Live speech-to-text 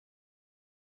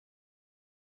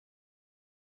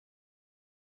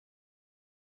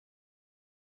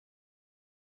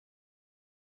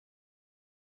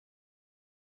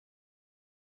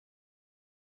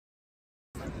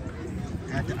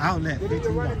At the outlet,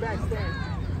 $15.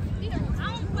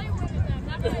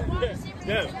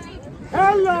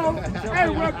 Hello! Hey,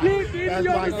 repeat in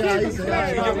your receiver.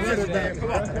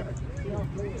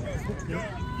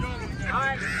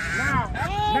 Alright,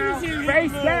 now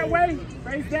face that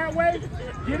way,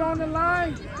 get on the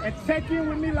line, and check in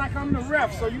with me like I'm the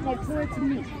ref, so you're gonna point to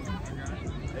me.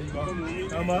 There you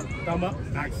go. Thumb up,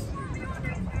 nice.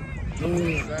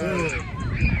 Good.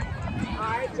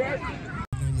 Alright, Jack.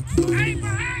 Hey,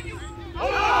 behind you!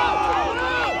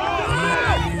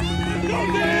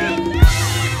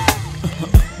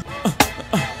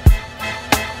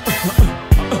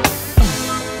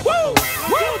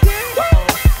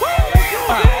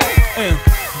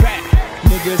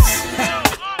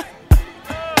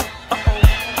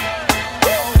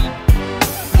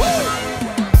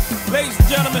 Ladies and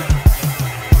gentlemen,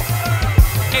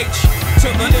 H to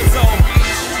the Izzo.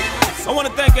 I want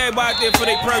to thank everybody out there for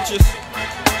their purchase.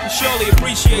 I surely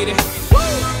appreciate it.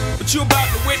 What you about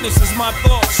to witness is my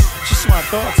thoughts. Just my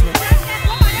thoughts, man.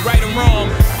 Right or wrong,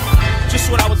 just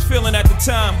what I was feeling at the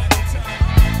time.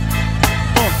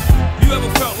 You ever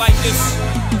felt like this?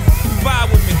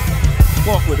 Vibe with me.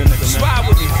 Walk with a nigga, man. Vibe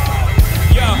with me.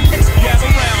 Yo, gather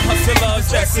round,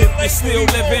 hustlers, that's if you're still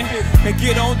living. And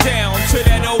get on down to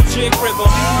that old jig rhythm.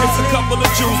 It's a couple of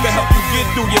Jews to help you get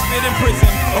through your bit in prison.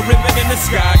 A ribbon in the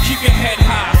sky, keep your head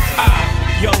high.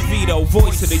 Young Vito,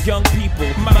 voice of the young people.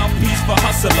 Mouthpiece for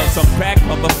hustlers, I'm back,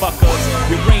 motherfuckers.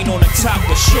 Your reign on the top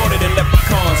was shorter than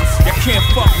leprechauns. You can't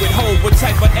fuck with hoe, what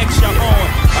type of X y'all on?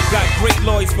 I got great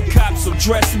lawyers for cops, so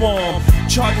dress warm.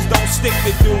 Charges don't stick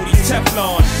to duties,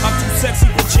 Teflon. I'm too sexy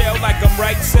for jail like I'm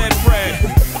right, said Fred.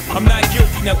 I'm not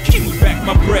guilty, now give me back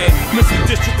my bread. Mr.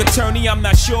 District Attorney, I'm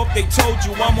not sure if they told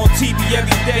you I'm on TV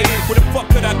every day. Where the fuck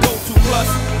could I go to? Plus,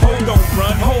 ho don't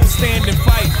run, ho stand and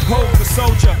fight. Ho's a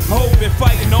soldier, ho been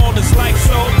fighting all his life.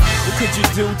 So, what could you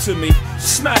do to me?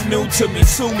 It's not new to me,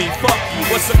 sue me, fuck you.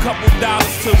 What's a couple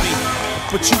dollars to me?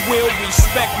 But you will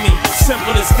respect me,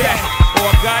 simple as that. Or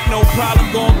I got no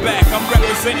problem going back. I'm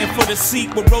representing for the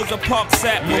seat where Rosa Parks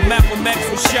sat, where Malcolm X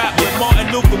was shot, where Martin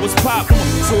Luther was popped.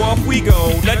 So off we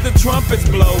go, let the trumpets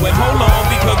blow. And hold on,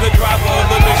 because the driver of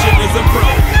the mission is a pro.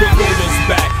 The ruler's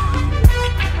back.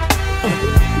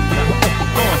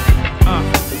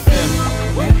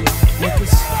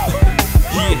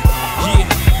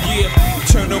 Yeah.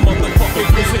 Turn the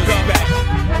motherfucking music up back.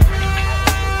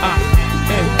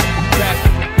 Back,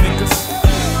 niggas.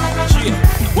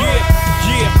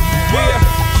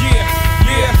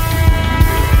 Yeah.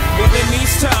 Well, in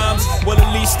these times, well, at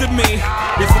least to me,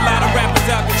 there's a lot of rappers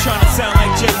out there trying to sound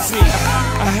like Jay-Z. I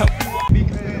help you.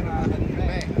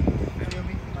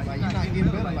 Like, you're not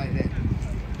getting better like that.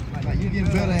 Like, you're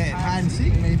getting better at hide and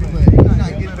seek, maybe, but you're not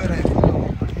getting better at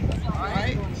football.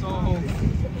 Alright? So,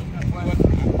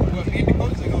 what me and the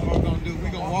coaches are going to do,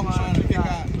 we're going to walk around and pick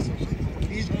out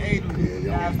each age group.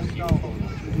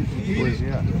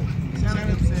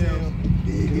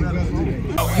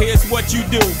 Here's what you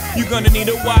do. You're gonna need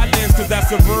a wide lens, cause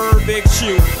that's a very big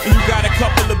shoe. And you got a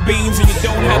couple of beans and you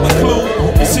don't have a clue.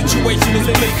 The situation is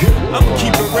bleak. I'ma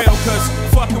keep it real, cause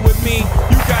fucking with me,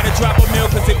 you gotta drop a meal.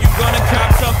 Cause if you're gonna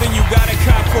cop something, you gotta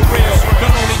cop for real.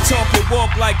 Don't only talk it,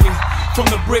 walk like it. From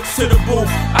the bricks to the booth,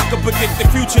 I can predict the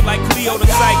future like Cleo the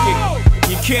psychic.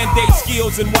 You can't date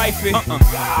skills and wife it.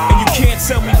 And you can't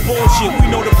sell me bullshit, we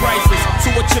know the prices.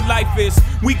 So what your life is,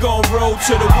 we gon' roll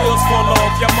till the wheels fall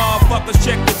off. Y'all motherfuckers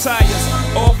check the tires.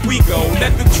 Off we go,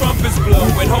 let the trumpets blow.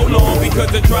 And hold on,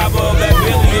 because the driver of that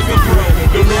Billy is a pro.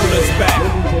 The ruler's back.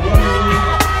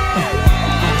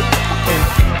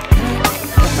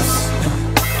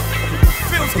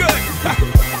 Feels good.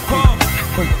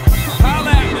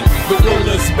 Holla at me. The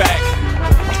ruler's back.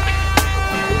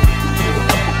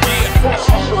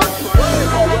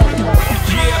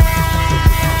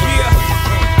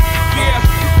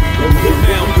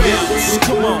 Now bounce,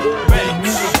 come on,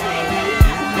 bounce.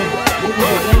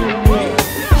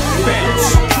 Bounce,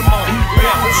 come on,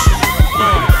 bounce.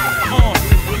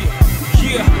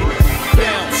 Yeah,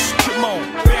 bounce, come on,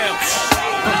 bounce.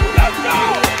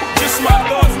 Just my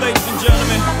thoughts, ladies and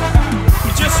gentlemen.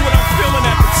 Just what I'm feeling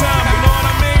at the time, you know what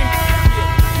I mean?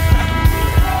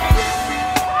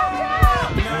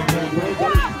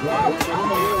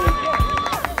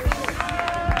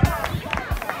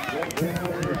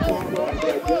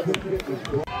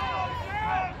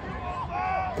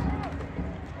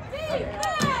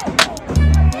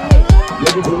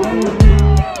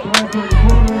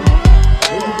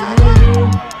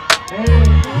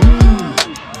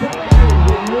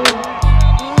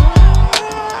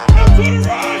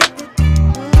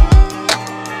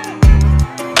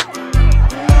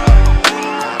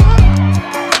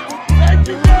 Thank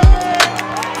you.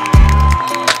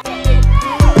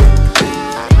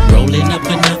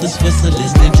 another's whistle,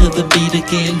 listening to the beat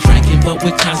again. Drinking, but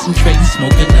we're concentrating,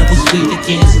 smoke another sweet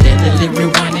again. Steadily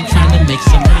rewinding, trying to make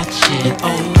some hot shit.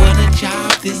 Oh, what a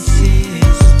job this is.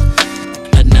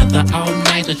 Another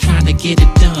all-nighter trying to get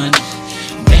it done.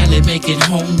 Barely make it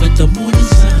home with the morning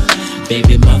sun.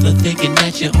 Baby mother thinking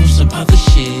that you're on some other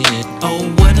shit. Oh,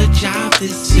 what a job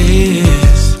this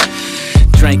is.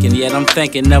 Drinking, yet I'm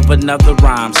thinking of another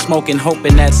rhyme. Smoking,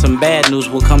 hoping that some bad news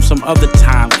will come some other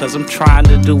time. Cause I'm trying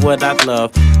to do what I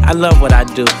love. I love what I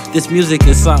do. This music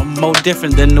is something more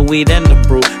different than the weed and the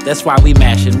brew. That's why we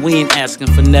mashin'. We ain't asking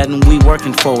for nothing, we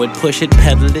working for it. Push it,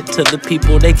 pedal it to the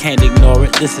people, they can't ignore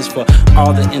it. This is for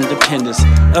all the independents,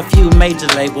 a few major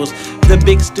labels, the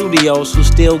big studios who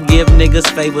still give niggas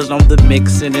favors on the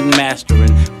mixing and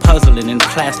mastering, puzzling and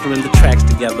plastering the tracks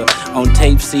together on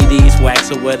tape, CDs, wax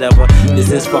or whatever.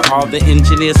 This is for all the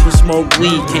engineers who smoke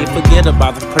weed. Can't forget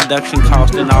about the production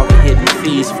cost and all the hidden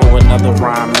fees for another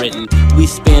rhyme written. We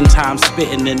spend time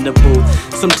spitting in the booth.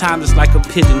 Sometimes it's like a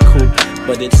pigeon coop,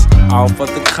 but it's all for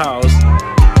the cause.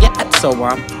 Yeah, so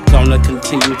I'm gonna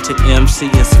continue to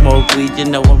MC and smoke weed. You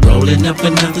know I'm rolling up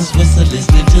another's whistle,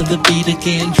 listening to the beat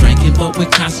again. Drinking, but we're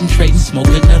concentrating, smoke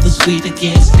another sweet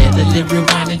again. Steadily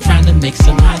rewinding, trying to make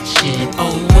some hot shit.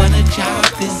 Oh, what a job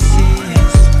this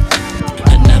is.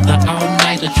 Another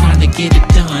all-nighter trying to get it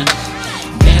done.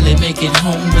 Barely make it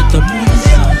home with the morning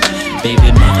sun.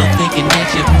 Baby mother thinking that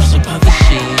you're on some other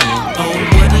shit. Oh,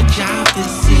 what a job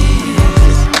this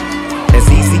is. As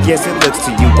easy as it looks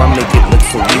to you, I make it look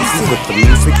so easy. With the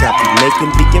music I be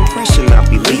making, the impression I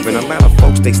be leaving. A lot of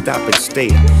folks, they stop and stare,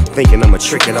 thinking I'ma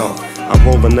trick it off. I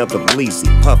roll another bleezy,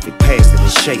 puff it, pass it,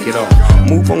 and shake it off.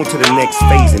 Move on to the next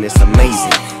phase, and it's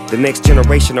amazing. The next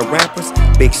generation of rappers,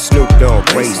 Big Snoop Dogg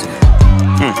raising.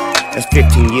 That's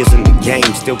 15 years in the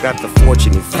game, still got the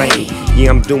fortune and fame. Yeah,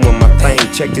 I'm doing my thing,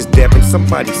 check this Devyn.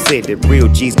 Somebody said that real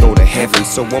G's go to heaven,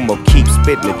 so I'ma keep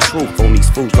spitting the truth on these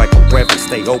fools like a reverend.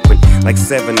 Stay open like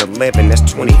 7-Eleven, that's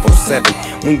 24/7.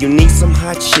 When you need some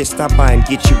hot shit, stop by and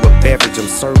get you a beverage. I'm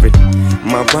serving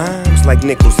my rhymes like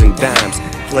nickels and dimes.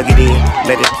 Plug it in,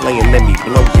 let it play and let me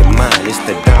blow your mind. It's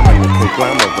the dominant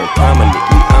conglomerate,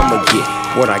 prominently I'ma get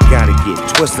what I gotta get.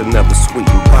 Twist another sweet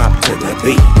and pop to the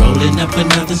beat. Rolling up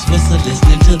another whistle,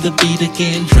 listening to the beat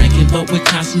again. Drinking, but we're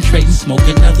concentrating, smoke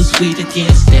another sweet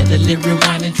again. Steadily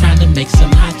rewinding, trying to make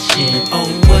some hot shit. Oh,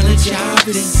 what a job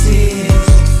this is.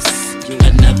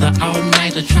 Another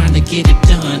all-nighter trying to get it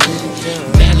done.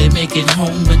 Barely make it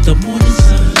home with the morning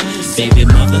sun. Baby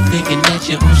mother thinking that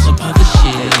you're on some other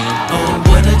shit. Oh,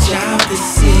 what a job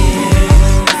this is.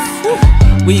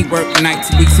 We work nights,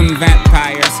 we some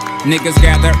vampires. Niggas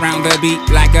gather round the beat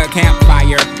like a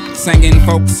campfire, singing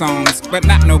folk songs, but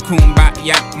not no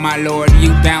kumbaya, my lord. You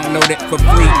download it for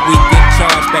free, we get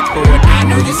charged back for it. I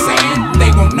know you're saying they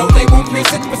won't know, they won't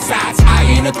miss it. Besides, I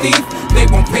ain't a thief, they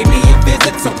won't pay me a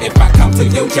visit. So if I come to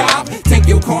your job, take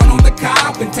your corn on the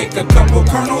cob and take a couple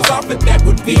kernels off it, that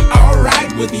would be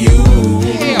alright with you.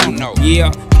 Hell no. Yeah,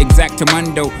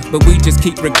 exactamundo, but we just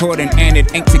keep recording and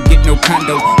it ain't to get no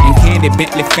condo. And Candy Bentley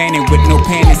Fanning with no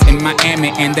panties in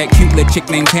Miami, and that cute little chick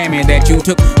named Tammy that you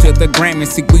took to the Grammy.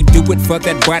 See, we do it for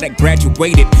that boy that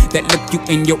graduated, that look you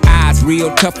in your eyes real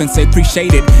tough and say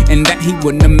appreciate it, and that he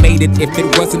wouldn't have made it if it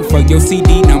wasn't for your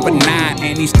CD number 9.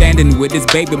 And he's standing with his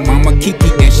baby mama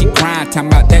Kiki, and she crying, talking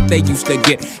about that they used to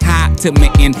get hot to me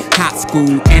in high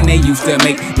school, and they used to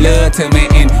make love to me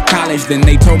in college. Then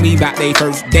they told me about their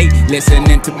first date,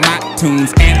 listening to my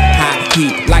tunes and how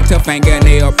he liked her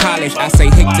fingernail polish. I say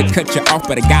hate to cut you off,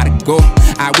 but I gotta go.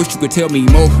 I wish you could tell me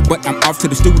more, but I'm off to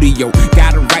the studio,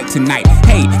 gotta write tonight.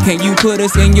 Hey, can you put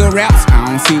us in your raps? I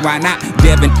don't see why not.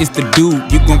 Devyn is the dude,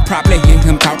 you gon' probably hear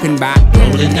him talking about.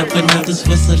 Rolling up another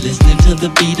whistle, listening to the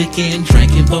beat again.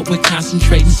 Drinking, but we're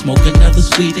concentrating, smoke another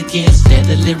sweet again.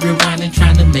 Steadily rewinding,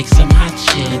 trying to make some hot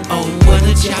shit. Oh, what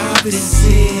a job this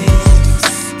is.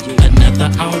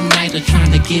 Another all-nighter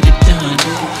trying to get it done.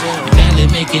 Barely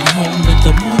make it home with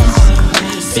the morning sun.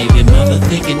 Baby mother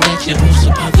thinking that you're on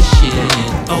some other shit.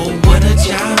 Oh, what a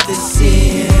job this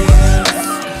is.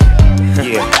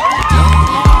 Yeah,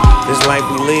 this life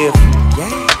we live,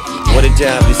 what a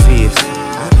job this is.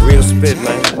 Real spit,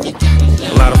 man. A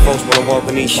lot of folks wanna walk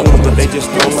in these shoes, but they just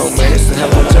don't know, man. It's a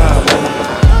hell of a job, man.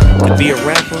 To be a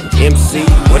rapper, MC,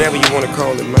 whatever you wanna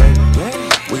call it, man.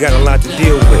 We got a lot to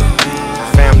deal with.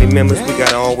 Family members, we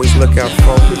gotta always look out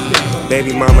for.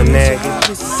 Baby mama nagging,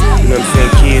 you know what I'm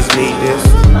saying? Kids need this.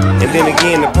 And then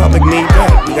again, the public need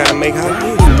that. We gotta make hot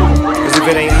music. Cause if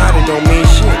it ain't hot, it don't mean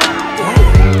shit.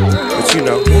 But you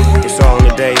know, it's all in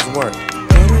the day's work.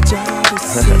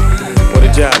 What a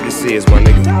job this is, my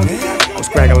nigga. What's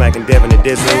crackin' like in Devyn and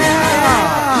Disney?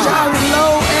 Shout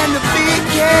low and the big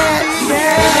cat.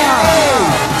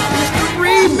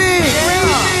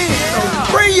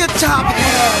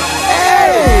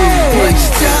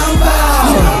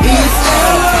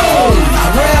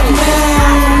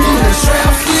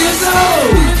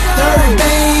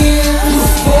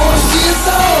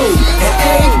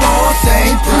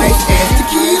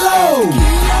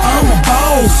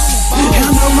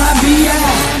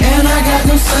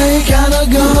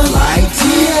 nigga like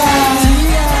T.I.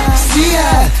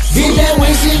 Get that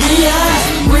way, shit,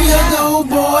 B.I. Real dope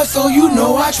boy, so you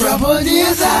know I trap a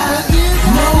desire.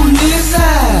 No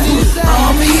lizard,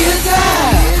 I'm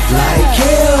inside. Like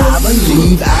hell, I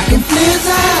believe I can fliz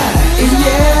high. And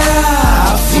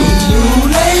yeah, I'll see you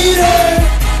later.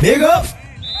 Big up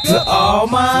to all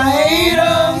my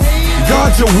haters.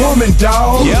 Guard your woman,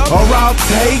 dawg, or I'll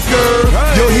take her.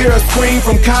 You'll hear a scream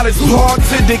from College Park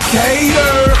to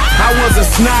Decatur. I was a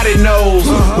snotty nose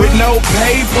with no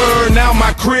paper. Now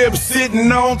my crib's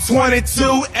sitting on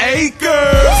 22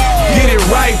 acres. Get it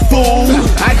right, fool,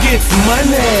 I get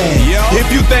money.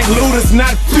 If you think loot is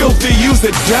not filthy, use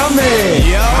a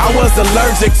dummy. I was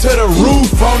allergic to the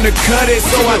roof on the cutty,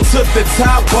 so I took the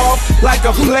top off like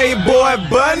a Playboy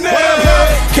bunny.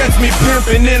 Catch me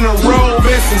pimping in a robe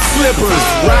and some slippers,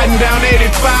 riding down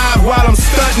 85 while I'm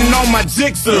stunting on my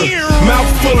jigsaw.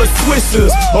 Mouth full of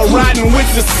swishers, or riding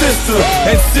with your sister,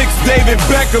 and 6 David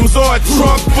Beckhams or a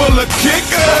trunk full of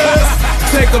kickers.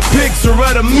 Take a picture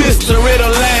of the mister,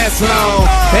 it'll last long.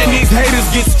 And these haters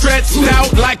get stretched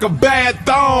out like a bad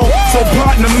thong. So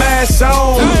partner mash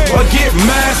on, or get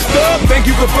mashed up. Think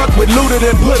you can fuck with Luda,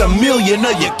 then put $1 million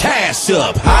of your cash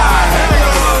up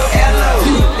high.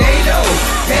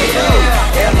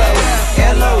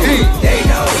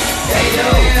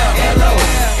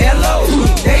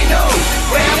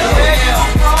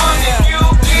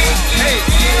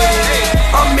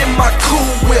 I'm in my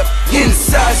cool whip,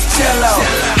 inside cello.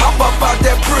 Hop up out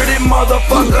that pretty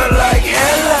motherfucker like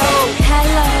hello.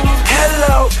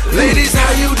 Hello, ladies,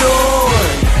 how you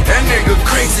doing? That nigga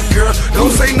crazy, girl,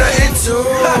 don't say nothing to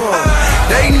him.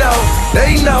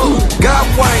 They know, got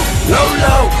white,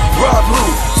 low, rob who,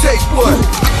 take what?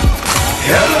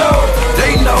 Hello,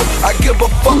 they know I give a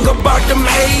fuck about them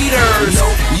haters.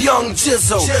 Young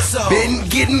Jizzle, been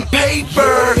getting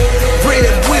paper. Red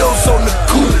wheels on the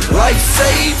coupe,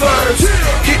 lifesavers.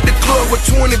 Hit the club with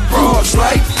 20 bras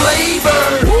like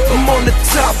flavor. I'm on the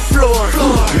top floor,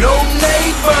 no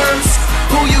neighbors.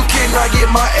 Who you kidding? I get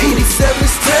my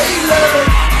 87s tailored.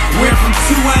 Went from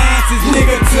 2 ounces,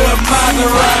 nigga, to a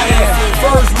Maserati.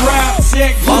 First rap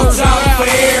check, bumps out for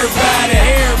everybody.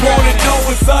 Wanna know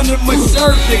what's under my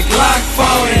shirt, the Glock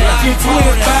 40. Get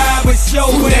 25 a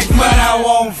show, next month I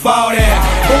won't 40.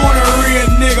 Born a real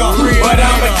nigga, but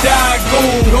I'm a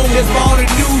die-goon. Just bought a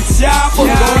new chopper,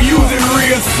 gon' use it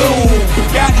real soon.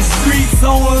 Got the streets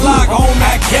on lock, home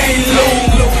I can't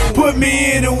lose. Put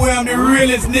me anywhere, I'm the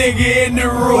realest nigga in the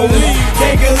room.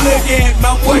 Take a look at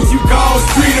my what you call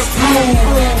street approved.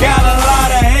 Got a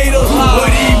lot of haters, but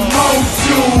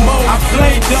emotion. I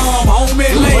play dumb,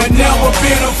 homie, but never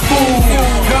been a fool.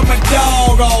 Cut my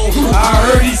dog off, I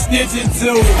heard he snitching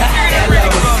too.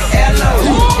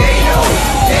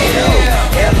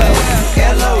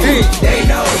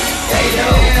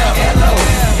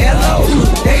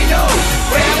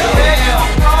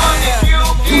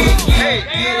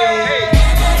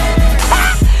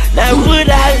 Now what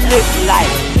I look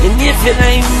like, and if it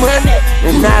ain't money,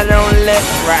 then I don't look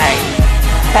right.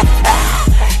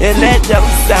 And that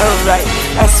don't sound right.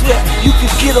 I swear, you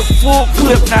could get a full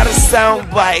clip, not a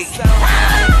sound bite.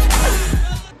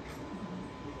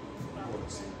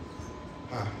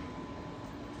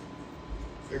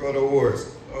 Here go the awards.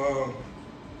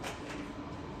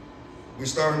 We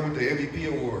starting with the MVP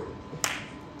award.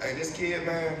 Hey, this kid,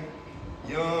 man,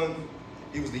 young,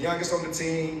 he was the youngest on the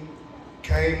team,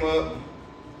 came up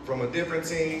from a different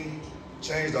team,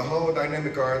 changed the whole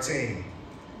dynamic of our team,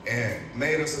 and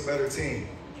made us a better team.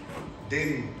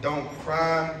 Don't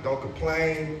cry, don't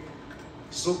complain,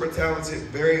 super talented,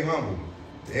 very humble.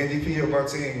 The MVP of our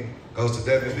team goes to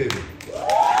Devyn Pittman.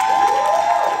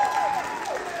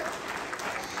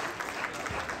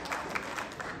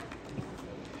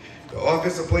 The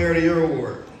Offensive Player of the Year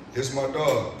award, this is my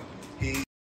dog.